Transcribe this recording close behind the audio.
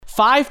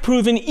5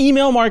 proven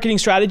email marketing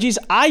strategies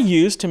I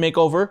use to make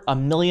over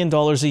 $1 million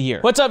a year.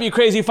 What's up, you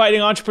crazy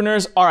fighting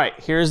entrepreneurs? All right,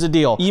 here's the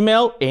deal.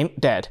 Email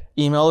ain't dead.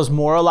 Email is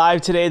more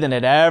alive today than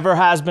it ever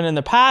has been in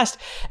the past,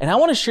 and I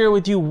want to share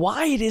with you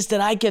why it is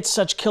that I get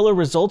such killer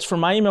results from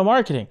my email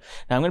marketing.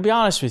 Now, I'm going to be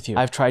honest with you.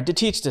 I've tried to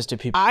teach this to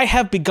people. I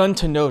have begun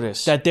to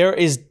notice that there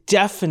is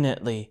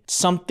definitely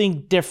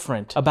something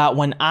different about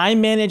when I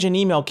manage an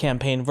email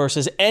campaign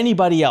versus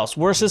anybody else,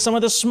 versus some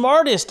of the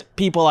smartest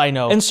people I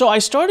know. And so I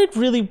started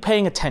really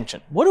paying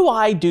attention. What do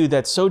I do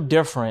that's so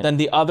different than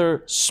the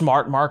other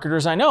smart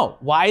marketers I know?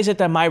 Why is it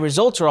that my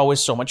results are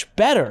always so much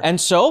better? And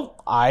so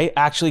I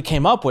actually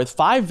came up with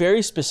 5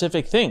 very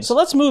specific things. So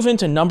let's move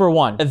into number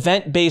 1,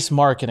 event-based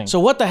marketing. So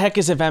what the heck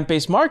is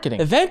event-based marketing?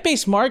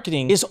 Event-based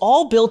marketing is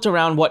all built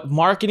around what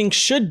marketing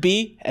should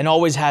be and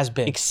always has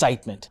been: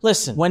 excitement.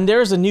 Listen, when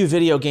there's a new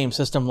video game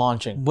system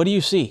launching, what do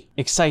you see?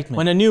 Excitement.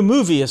 When a new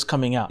movie is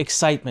coming out,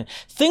 excitement.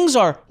 Things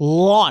are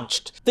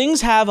launched.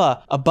 Things have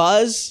a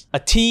buzz, a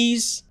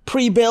tease,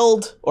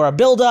 pre-build or a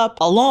build-up,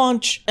 a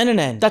launch, and an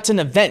end. That's an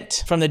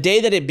event. From the day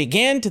that it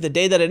began to the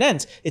day that it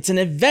ends, it's an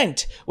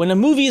event. When a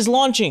movie is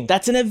launching,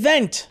 that's an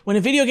event. When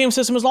a video game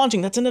system is launching,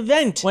 that's an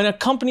event. When a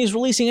company is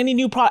releasing any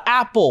new product,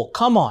 Apple,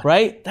 come on,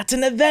 right? That's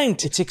an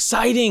event. It's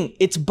exciting.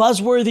 It's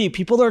buzzworthy.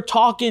 People are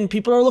talking.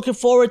 People are looking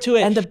forward to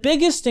it. And the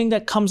biggest thing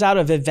that comes out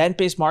of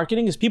event-based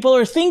marketing is people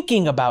are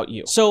thinking about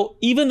you. So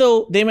even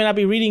though they may not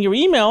be reading your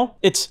email,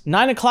 it's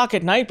 9 o'clock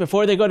at night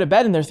before they go to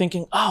bed and they're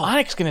thinking, oh,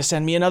 Anik's gonna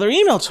send me another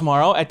email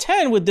tomorrow at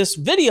 10 with this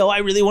video I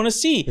really want to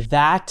see.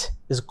 That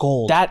is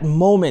gold. That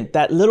moment,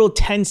 that little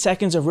 10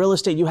 seconds of real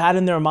estate you had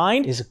in their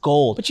mind is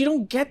gold. But you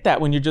don't get that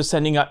when you're just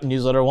sending out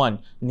newsletter 1,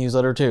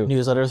 newsletter 2,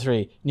 newsletter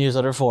 3,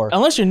 newsletter 4.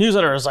 Unless your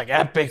newsletter is like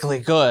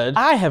epically good.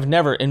 I have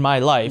never in my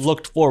life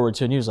looked forward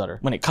to a newsletter.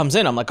 When it comes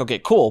in, I'm like, okay,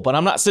 cool, but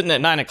I'm not sitting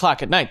at 9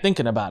 o'clock at night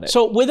thinking about it.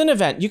 So with an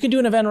event, you can do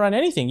an event around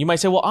anything. You might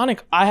say, well,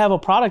 Anik, I have a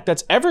product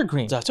that's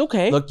evergreen. That's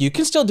okay. Look, you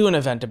can still do an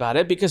event about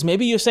it because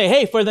maybe you say,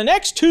 hey, for the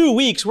next 2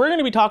 weeks, we're going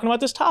to be talking about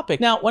this topic.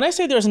 Now, when I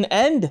say there's an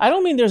end, I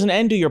don't mean there's an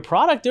end to your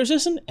product. There's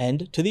just an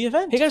end to the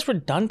event. Hey guys, we're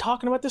done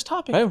talking about this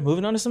topic. Right, we're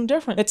moving on to something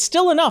different. It's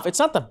still enough. It's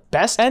not the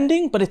best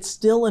ending, but it's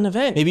still an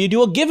event. Maybe you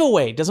do a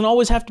giveaway. It doesn't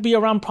always have to be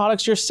around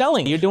products you're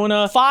selling. You're doing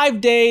a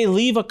 5-day,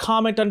 leave a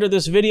comment under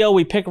this video,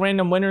 we pick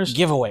random winners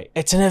giveaway.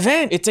 It's an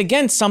event. It's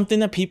again something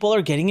that people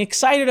are getting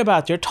excited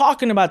about. They're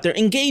talking about, they're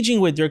engaging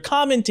with, they're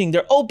commenting,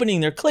 they're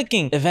opening, they're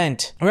clicking.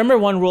 Event. Remember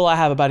one rule I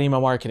have about email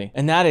marketing,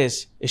 and that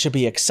is it should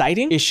be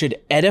exciting, it should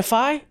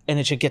edify, and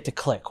it should get to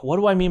click. What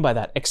do I mean by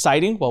that?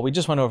 Exciting? Well, we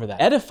just went over that.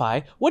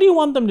 Edify, what do you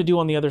want them to do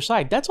on the other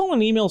side? That's all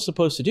an email is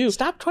supposed to do.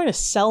 Stop trying to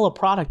sell a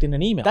product in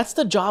an email. That's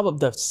the job of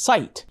the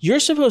site.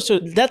 You're supposed to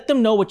let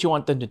them know what you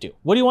want them to do.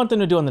 What do you want them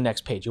to do on the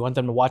next page? You want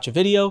them to watch a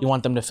video? You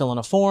want them to fill in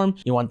a form?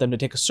 You want them to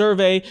take a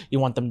survey? You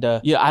want them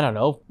to, I don't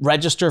know,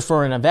 register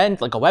for an event,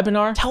 like a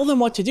webinar? Tell them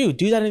what to do.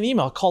 Do that in an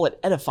email. Call it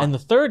edify. And the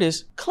third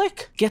is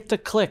click. Get the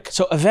click.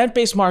 So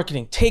event-based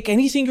marketing, take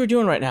anything you're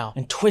doing right now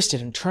and twist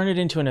it and turn it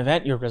into an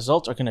event. Your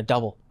results are going to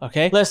double.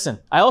 Okay? Listen,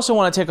 I also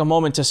want to take a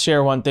moment to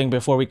share one thing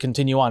before we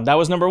continue on. That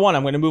was number 1.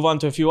 I'm going to move on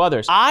to a few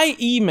others. I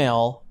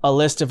email a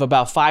list of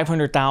about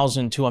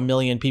 500,000 to 1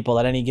 million people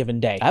at any given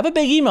day. I have a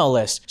big email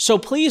list. So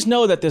please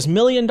know that this $1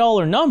 million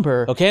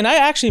number, okay, and I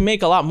actually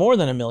make a lot more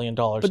than $1 million,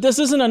 but this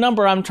isn't a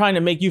number I'm trying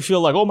to make you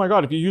feel like, oh my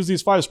God, if you use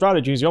these 5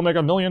 strategies, you'll make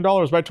 $1 million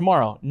by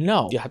tomorrow.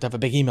 No, you have to have a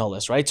big email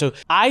list, right? So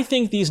I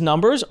think these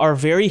numbers are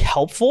very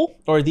helpful,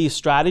 or these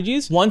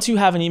strategies. Once you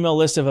have an email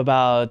list of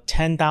about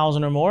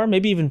 10,000 or more,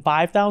 maybe even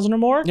 5,000 or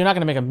more, you're not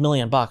gonna make $1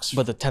 million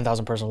with a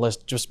 10,000 person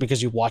list just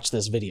because you watch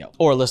this video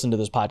or listen to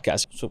this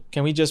podcast. So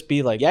can we just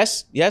be like,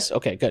 yes? Yes?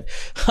 Okay, good.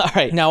 All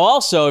right. Now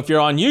also, if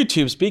you're on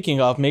YouTube, speaking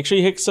of, make sure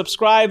you hit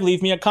subscribe,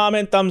 leave me a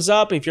comment, thumbs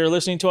up. If you're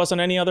listening to us on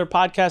any other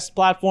podcast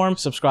platform,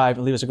 subscribe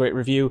and leave us a great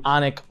review,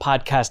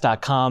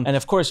 anikpodcast.com. And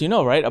of course, you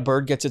know, right? A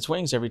bird gets its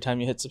wings every time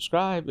you hit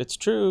subscribe. It's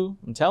true.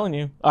 I'm telling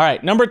you. All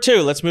right. Number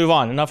 2, let's move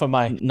on. Enough of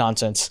my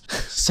nonsense.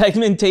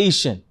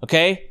 Segmentation.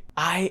 Okay?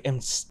 I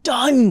am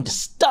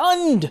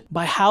stunned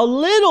by how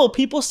little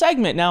people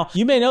segment. Now,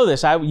 you may know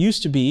this. I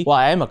used to be,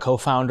 I am a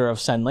co-founder of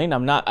SendLane.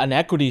 I'm not an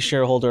equity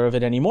shareholder of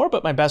it anymore,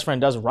 but my best friend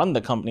does run the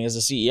company as a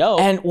CEO.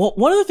 And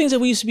one of the things that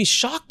we used to be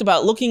shocked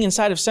about looking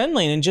inside of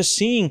SendLane and just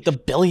seeing the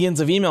billions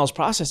of emails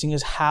processing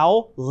is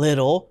how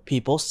little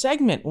people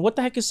segment. What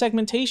the heck is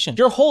segmentation?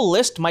 Your whole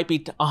list might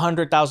be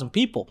 100,000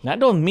 people. That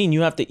doesn't mean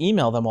you have to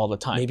email them all the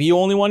time. Maybe you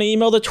only want to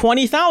email the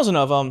 20,000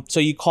 of them.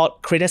 So you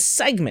create a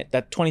segment.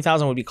 That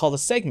 20,000 would be called a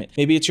segment.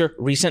 Maybe it's your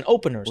recent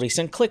openers,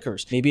 recent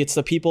clickers. Maybe it's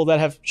the people that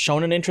have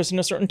shown an interest in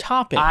a certain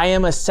topic. I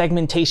am a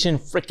segmentation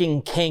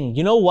freaking king.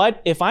 You know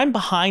what? If I'm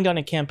behind on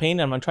a campaign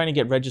and I'm trying to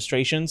get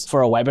registrations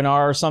for a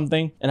webinar or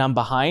something and I'm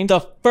behind,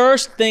 the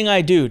first thing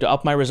I do to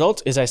up my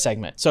results is I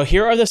segment. So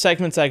here are the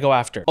segments I go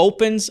after: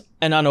 opens,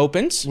 and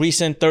unopens,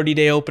 recent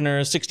 30-day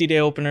openers, 60-day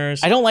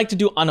openers. I don't like to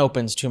do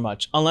unopens too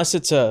much unless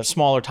it's a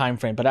smaller time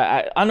frame, but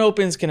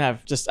unopens can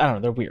have just, I don't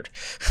know, they're weird.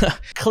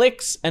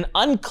 Clicks and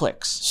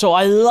unclicks. So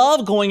I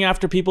love going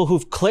after people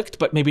who've clicked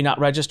but maybe not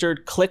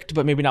registered, clicked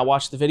but maybe not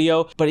watched the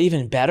video, but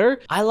even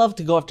better, I love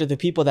to go after the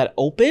people that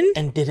opened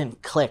and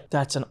didn't click.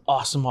 That's an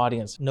awesome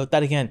audience. Note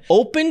that again.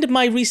 Opened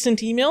my recent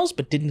emails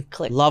but didn't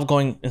click. Love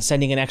going and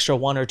sending an extra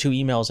 1 or 2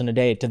 emails in a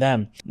day to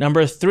them.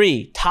 Number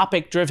 3,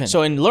 topic driven.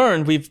 So in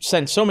Learn, we've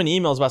sent so many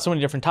emails about so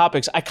many different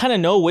topics. I kind of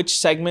know which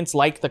segments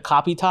like the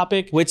copy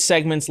topic, which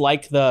segments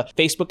like the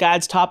Facebook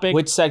ads topic,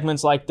 which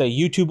segments like the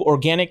YouTube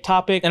organic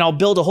topic, and I'll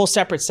build a whole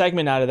separate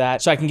segment out of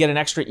that so I can get an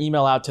extra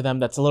email out to them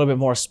that's a little bit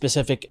more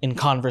specific in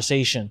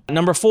conversation.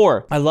 Number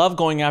 4, I love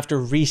going after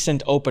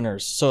recent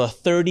openers. So a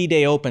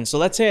 30-day open. So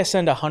let's say I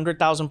send a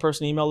 100,000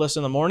 person email list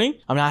in the morning.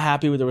 I'm not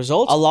happy with the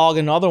results. I'll log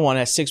another one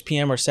at 6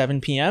 p.m. or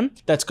 7 p.m.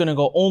 That's going to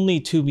go only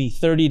to the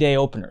 30-day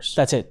openers.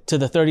 That's it. To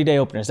the 30-day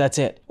openers. That's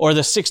it. Or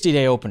the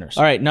 60-day openers.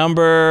 All right.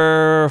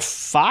 Number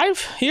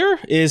 5 here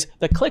is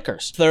the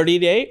clickers.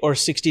 30-day or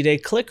 60-day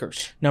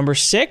clickers. Number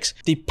 6,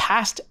 the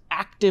past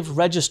active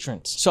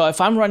registrants. So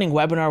if I'm running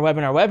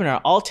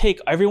webinar, I'll take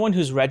everyone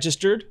who's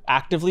registered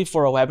actively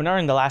for a webinar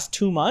in the last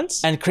 2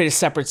 months and create a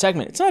separate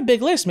segment. It's not a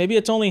big list. Maybe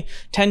it's only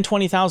 10,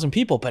 20,000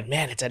 people, but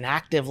man, it's an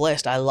active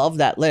list. I love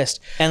that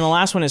list. And the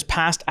last one is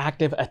past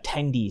active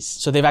attendees.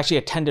 So they've actually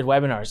attended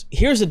webinars.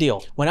 Here's the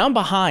deal. When I'm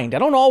behind, I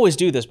don't always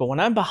do this, but when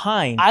I'm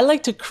behind, I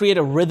like to create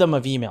a rhythm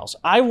of emails.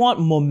 I want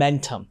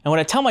momentum. And what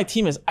I tell my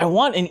team is I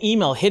want an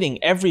email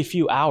hitting every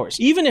few hours.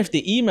 Even if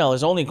the email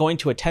is only going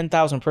to a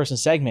 10,000 person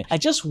segment, I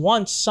just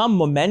want some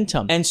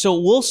momentum. And so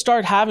we'll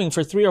start having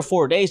for 3 or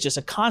 4 days just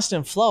a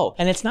constant flow.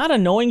 And it's not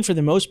annoying for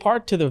the most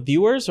part to the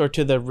viewers or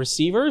to the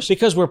receivers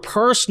because we're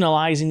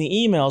personalizing the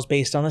emails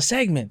based on the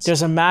segments.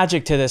 There's a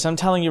magic to this. I'm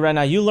telling you right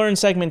now, you learn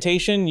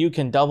segmentation, you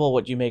can double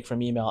what you make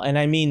from email. And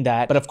I mean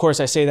that. But of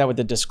course, I say that with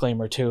the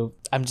disclaimer too.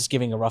 I'm just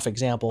giving a rough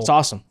example. It's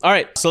awesome. All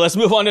right, so let's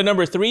move on to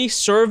number 3,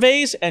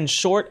 surveys and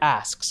short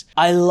asks.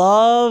 I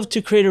love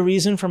to create a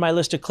reason for my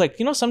list to click.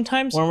 You know,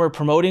 sometimes when we're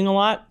promoting a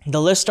lot,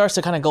 the list starts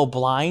to kind of go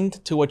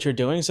blind to what you're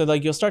doing. So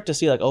like you'll start to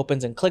see like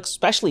opens and clicks,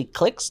 especially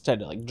clicks to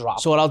like drop.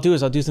 So what I'll do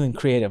is I'll do something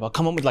creative. I'll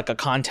come up with like a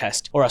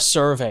contest or a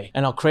survey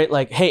and I'll create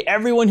like, hey,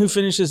 everyone who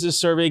finishes this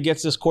survey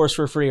gets this course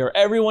for free, or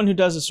everyone who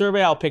does the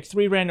survey, I'll pick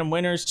 3 random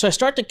winners. So I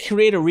start to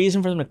create a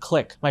reason for them to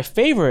click. My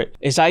favorite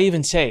is I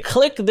even say,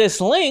 click this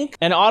link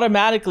and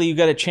automatically you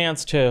get a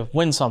chance to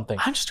win something.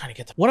 I'm just trying to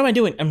get them. What am I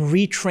doing? I'm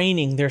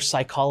retraining their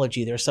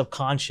psychology, their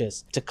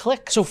subconscious to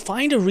click. So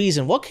find a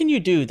reason. What can you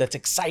do that's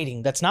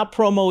exciting, that's not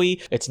promo-y,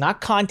 it's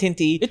not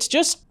content-y, it's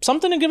just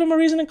something to give them a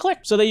reason to click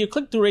so that your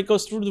click-through rate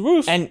goes through the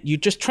roof and you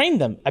just train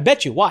them. I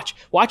bet you, watch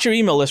your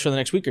email list for the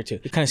next week or 2.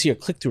 You kind of see your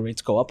click-through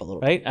rates go up a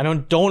little, right? I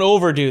don't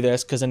overdo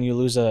this because then you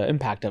lose the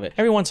impact of it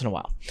every once in a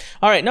while.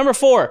 All right, number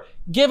 4,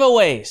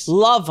 giveaways.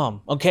 Love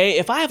them, okay?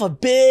 If I have a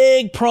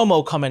big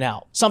promo coming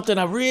out, something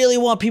I really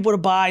want people to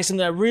buy,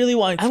 something I really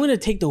want, I'm gonna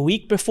take the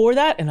week before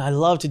that and I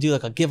love to do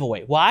like a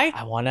giveaway. Why?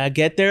 I wanna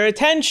get their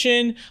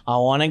attention. I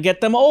wanna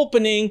get them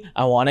opening.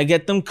 I wanna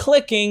get them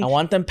clicking. I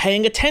want them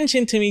paying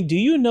attention to me. Do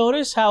you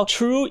notice how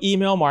true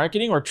email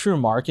marketing or true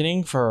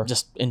marketing for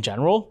just in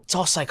general, it's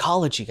all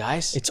psychology,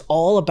 guys. It's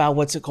all about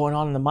what's going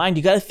on in the mind.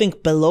 You gotta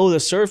think below the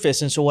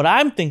surface. And so what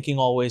I'm thinking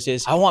always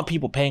is I want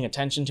people paying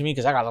attention to me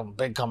because I got something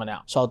big coming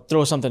out. So I'll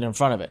throw something in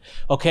front of it.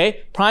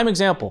 Okay, prime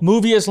example.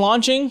 Movie is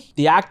launching,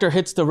 the actor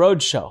hits the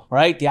road show,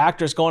 right? The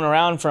actor's going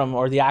around from,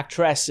 or the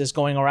actress is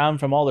going around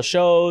from all the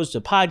shows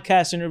to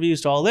podcast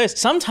interviews to all this.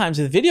 Sometimes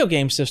the video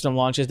game system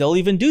launches, they'll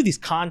even do these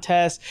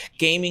contests,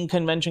 gaming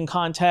convention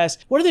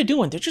contests. What are they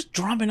doing? They're just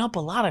drumming up a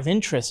lot of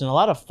interest and a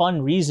lot of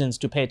fun reasons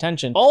to pay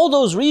attention. All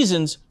those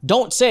reasons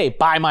don't say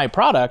buy my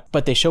product,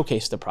 but they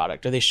showcase the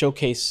product or they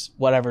showcase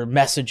whatever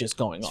message is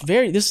going on.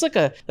 This is like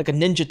a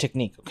ninja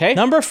technique, okay?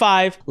 Number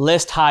 5,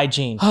 list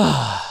hygiene.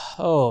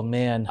 Oh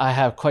man, I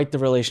have quite the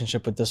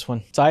relationship with this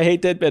one. So I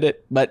hate to admit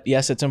it, but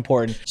yes, it's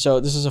important. So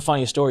this is a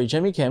funny story.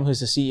 Jimmy Kim, who's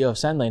the CEO of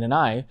SendLane, and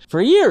I,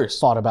 for years,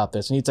 thought about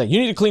this. And he'd say, you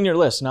need to clean your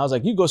list. And I was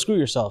like, you go screw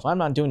yourself. I'm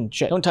not doing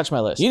shit. Don't touch my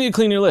list. You need to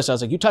clean your list. I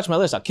was like, you touch my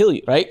list, I'll kill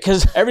you, right?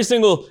 Because every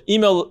single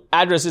email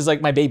address is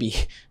like my baby.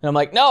 And I'm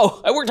like,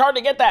 no, I worked hard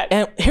to get that.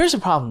 And here's the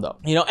problem though,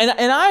 you know,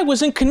 and I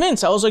wasn't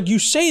convinced. I was like, you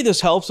say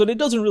this helps, but it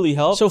doesn't really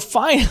help. So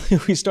finally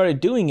we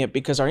started doing it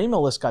because our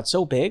email list got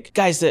so big.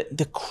 Guys,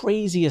 the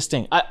craziest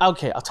thing,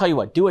 okay, I'll tell you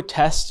what, do a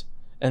test.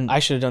 And I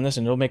should have done this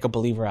and it'll make a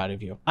believer out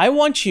of you. I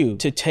want you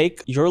to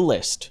take your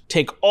list,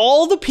 take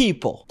all the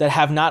people that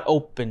have not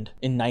opened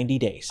in 90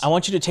 days. I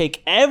want you to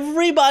take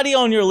everybody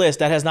on your list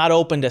that has not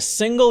opened a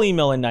single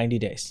email in 90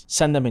 days.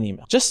 Send them an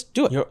email. Just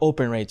do it. Your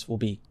open rates will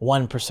be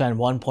 1%,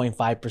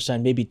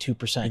 1.5%, maybe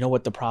 2%. You know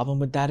what the problem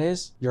with that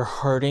is? You're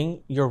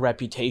hurting your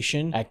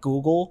reputation at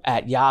Google,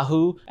 at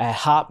Yahoo, at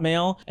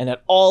Hotmail, and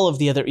at all of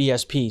the other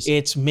ESPs.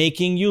 It's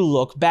making you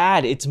look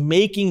bad. It's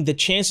making the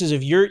chances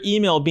of your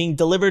email being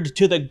delivered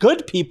to the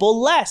good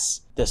people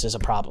less. this is a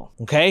problem,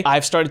 okay?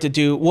 I've started to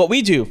do what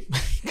we do,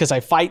 because I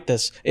fight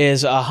this,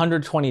 is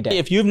 120 days.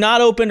 If you've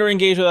not opened or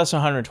engaged with us in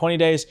 120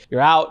 days,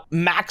 you're out.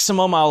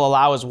 Maximum I'll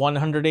allow is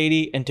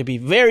 180. And to be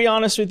very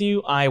honest with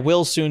you, I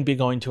will soon be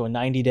going to a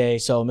 90-day.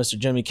 So Mr.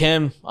 Jimmy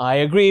Kim, I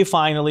agree,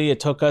 finally. It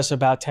took us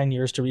about 10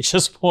 years to reach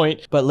this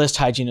point, but list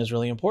hygiene is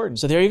really important.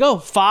 So there you go.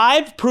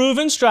 5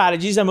 proven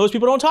strategies that most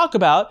people don't talk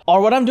about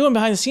are what I'm doing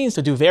behind the scenes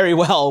to do very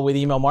well with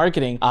email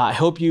marketing. I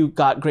hope you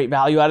got great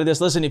value out of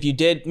this. Listen, if you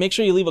did, make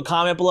sure you leave a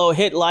comment below,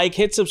 hit like,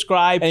 hit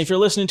subscribe. And if you're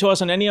listening to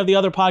us on any of the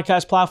other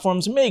podcast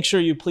platforms, make sure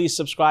you please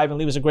subscribe and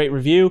leave us a great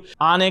review.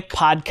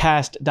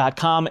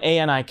 AnikPodcast.com,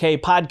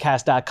 ANIK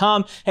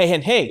podcast.com.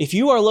 Hey, if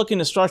you are looking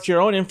to start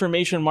your own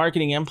information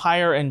marketing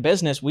empire and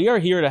business, we are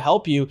here to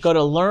help you. Go to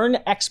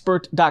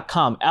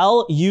LearnExpert.com,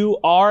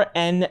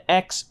 LURNExpert,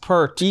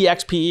 EXPERT,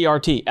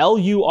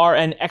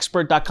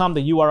 LURNExpert.com.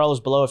 The URL is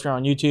below if you're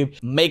on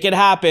YouTube. Make it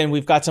happen.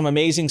 We've got some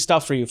amazing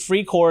stuff for you.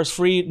 Free course,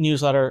 free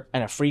newsletter,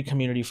 and a free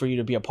community for you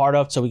to be a part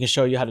of, so we can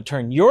show you how to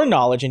turn your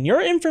knowledge and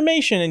your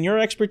information and your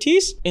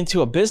expertise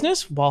into a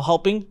business while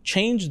helping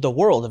change the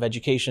world of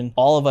education.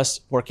 All of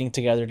us working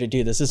together to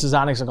do this. This is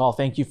Anik Singhal.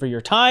 Thank you for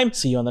your time.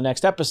 See you on the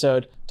next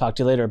episode. Talk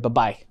to you later.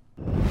 Bye-bye.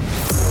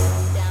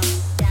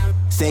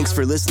 Thanks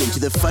for listening to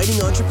The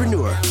Fighting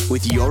Entrepreneur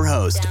with your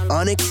host,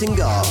 Anik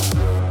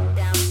Singhal.